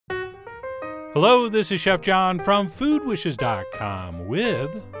Hello, this is Chef John from foodwishes.com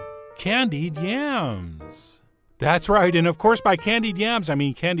with Candied Yams. That's right, and of course by Candied Yams, I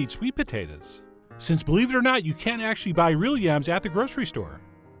mean candied sweet potatoes. Since believe it or not, you can't actually buy real yams at the grocery store.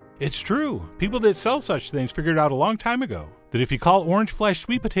 It's true, people that sell such things figured out a long time ago that if you call orange flesh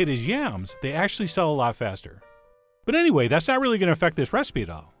sweet potatoes yams, they actually sell a lot faster. But anyway, that's not really going to affect this recipe at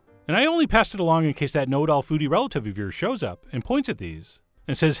all. And I only passed it along in case that know-it-all foodie relative of yours shows up and points at these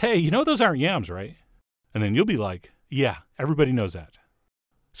and says, hey, you know those aren't yams, right? And then you'll be like, yeah, everybody knows that.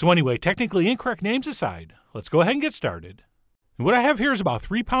 So anyway, technically incorrect names aside, let's go ahead and get started. And what I have here is about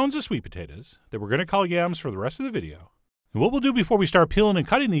 3 pounds of sweet potatoes that we're going to call yams for the rest of the video. And what we'll do before we start peeling and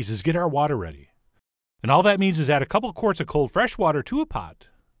cutting these is get our water ready. And all that means is add a couple quarts of cold fresh water to a pot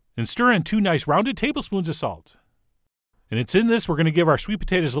and stir in 2 nice rounded tablespoons of salt. And it's in this we're going to give our sweet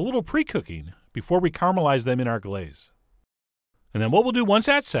potatoes a little pre-cooking before we caramelize them in our glaze. And then what we'll do once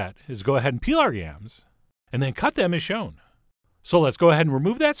that's set is go ahead and peel our yams and then cut them as shown. So let's go ahead and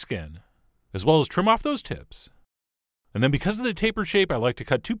remove that skin as well as trim off those tips. And then because of the tapered shape, I like to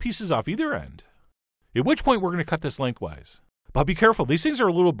cut 2 pieces off either end, at which point we're going to cut this lengthwise. But be careful, these things are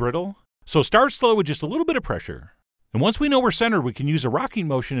a little brittle, so start slow with just a little bit of pressure. And once we know we're centered, we can use a rocking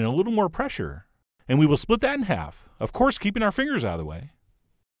motion and a little more pressure, and we will split that in half, of course keeping our fingers out of the way.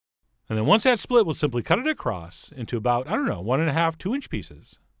 And then once that's split, we'll simply cut it across into about, 1.5, 2 inch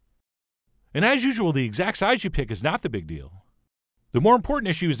pieces. And as usual, the exact size you pick is not the big deal. The more important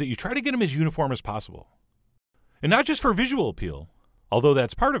issue is that you try to get them as uniform as possible. And not just for visual appeal, although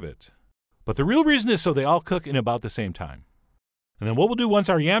that's part of it, but the real reason is so they all cook in about the same time. And then what we'll do once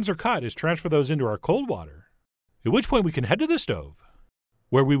our yams are cut is transfer those into our cold water, at which point we can head to the stove,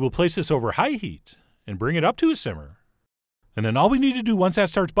 where we will place this over high heat and bring it up to a simmer. And then all we need to do once that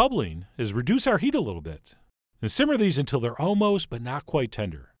starts bubbling is reduce our heat a little bit and simmer these until they're almost but not quite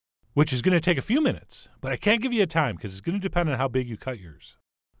tender, which is going to take a few minutes, but I can't give you a time because it's going to depend on how big you cut yours.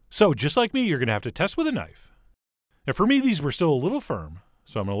 So just like me, you're going to have to test with a knife. And for me, these were still a little firm,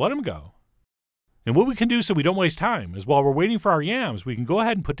 so I'm going to let them go. And what we can do so we don't waste time is while we're waiting for our yams, we can go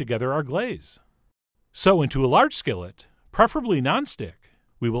ahead and put together our glaze. So into a large skillet, preferably non-stick,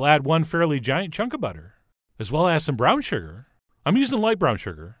 we will add 1 fairly giant chunk of butter, as well as some brown sugar. I'm using light brown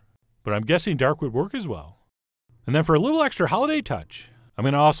sugar, but I'm guessing dark would work as well. And then for a little extra holiday touch, I'm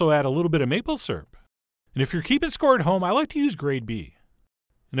going to also add a little bit of maple syrup. And if you're keeping score at home, I like to use grade B.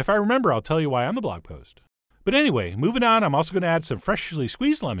 And if I remember, I'll tell you why on the blog post. But anyway, moving on, I'm also going to add some freshly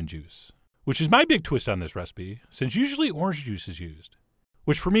squeezed lemon juice, which is my big twist on this recipe, since usually orange juice is used.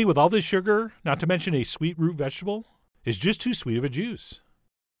 Which for me, with all this sugar, not to mention a sweet root vegetable, is just too sweet of a juice.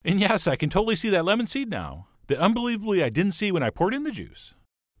 And yes, I can totally see that lemon seed now, that unbelievably I didn't see when I poured in the juice.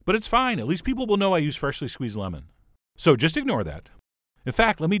 But it's fine, at least people will know I use freshly squeezed lemon. So just ignore that. In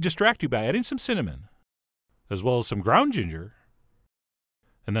fact, let me distract you by adding some cinnamon, as well as some ground ginger.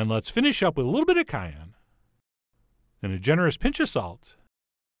 And then let's finish up with a little bit of cayenne, and a generous pinch of salt.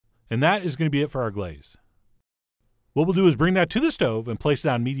 And that is going to be it for our glaze. What we'll do is bring that to the stove and place it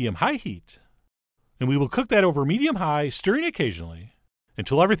on medium-high heat. And we will cook that over medium-high, stirring occasionally,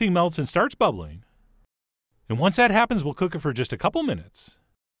 until everything melts and starts bubbling. And once that happens, we'll cook it for just a couple minutes,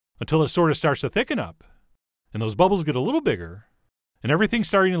 until it sort of starts to thicken up, and those bubbles get a little bigger, and everything's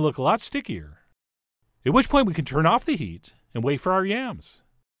starting to look a lot stickier. At which point we can turn off the heat and wait for our yams,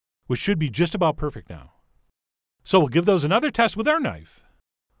 which should be just about perfect now. So we'll give those another test with our knife.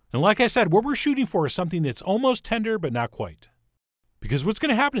 And like I said, what we're shooting for is something that's almost tender but not quite. Because what's going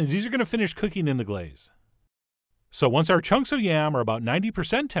to happen is these are going to finish cooking in the glaze. So once our chunks of yam are about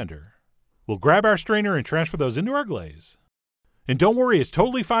 90% tender, we'll grab our strainer and transfer those into our glaze. And don't worry, it's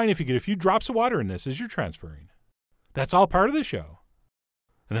totally fine if you get a few drops of water in this as you're transferring. That's all part of the show.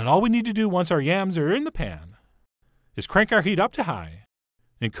 And then all we need to do once our yams are in the pan is crank our heat up to high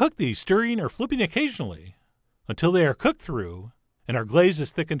and cook these, stirring or flipping occasionally until they are cooked through and our glaze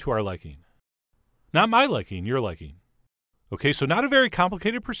is thickened to our liking. Not my liking, your liking. Okay, so not a very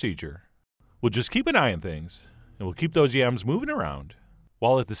complicated procedure. We'll just keep an eye on things, and we'll keep those yams moving around,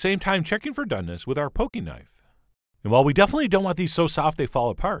 while at the same time checking for doneness with our poking knife. And while we definitely don't want these so soft they fall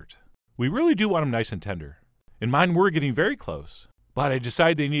apart, we really do want them nice and tender. And mine were getting very close, but I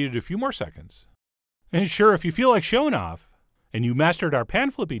decided they needed a few more seconds. And sure, if you feel like showing off, and you mastered our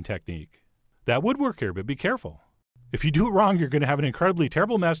pan flipping technique, that would work here, but be careful. If you do it wrong, you're going to have an incredibly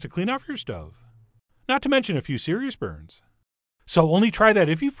terrible mess to clean off your stove, not to mention a few serious burns. So only try that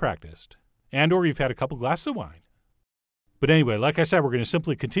if you've practiced, and or you've had a couple glasses of wine. But anyway, like I said, we're going to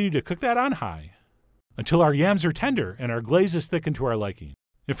simply continue to cook that on high until our yams are tender and our glaze is thickened to our liking.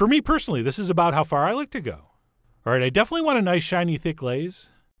 And for me personally, this is about how far I like to go. All right, I definitely want a nice shiny thick glaze,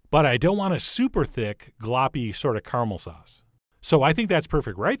 but I don't want a super thick, gloppy sort of caramel sauce. So I think that's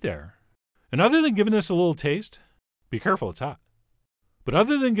perfect right there. And other than giving this a little taste, be careful, it's hot. But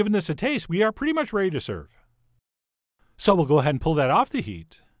other than giving this a taste, we are pretty much ready to serve. So we'll go ahead and pull that off the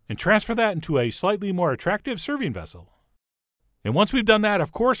heat and transfer that into a slightly more attractive serving vessel. And once we've done that,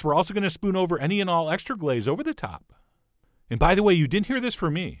 of course, we're also going to spoon over any and all extra glaze over the top. And by the way, you didn't hear this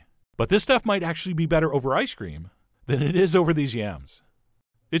from me, but this stuff might actually be better over ice cream than it is over these yams.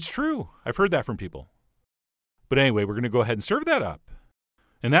 It's true. I've heard that from people. But anyway, we're going to go ahead and serve that up.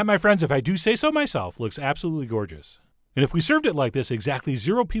 And that, my friends, if I do say so myself, looks absolutely gorgeous. And if we served it like this, exactly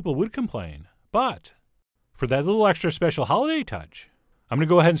 0 people would complain. But for that little extra special holiday touch, I'm going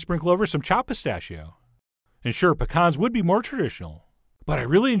to go ahead and sprinkle over some chopped pistachio. And sure, pecans would be more traditional, but I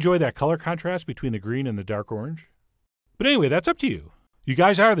really enjoy that color contrast between the green and the dark orange. But anyway, that's up to you. You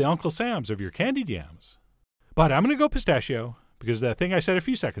guys are the Uncle Sams of your candied yams. But I'm going to go pistachio because of that thing I said a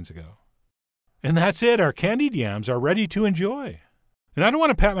few seconds ago. And that's it. Our candied yams are ready to enjoy. And I don't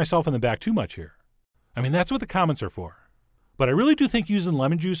want to pat myself on the back too much here. I mean, that's what the comments are for. But I really do think using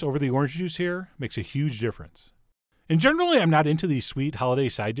lemon juice over the orange juice here makes a huge difference. And generally, I'm not into these sweet holiday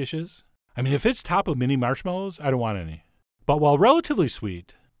side dishes. I mean, if it's topped with mini marshmallows, I don't want any. But while relatively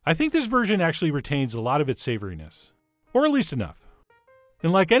sweet, I think this version actually retains a lot of its savoriness. Or at least enough.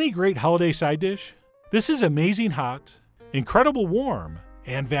 And like any great holiday side dish, this is amazing hot, incredible warm,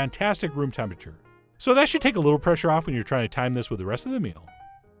 and fantastic room temperature. So that should take a little pressure off when you're trying to time this with the rest of the meal.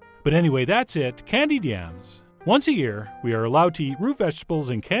 But anyway, that's it. Candied yams. Once a year, we are allowed to eat root vegetables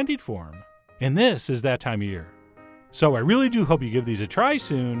in candied form. And this is that time of year. So I really do hope you give these a try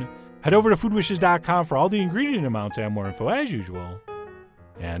soon. Head over to foodwishes.com for all the ingredient amounts and more info as usual.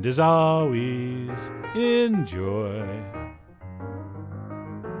 And as always, enjoy.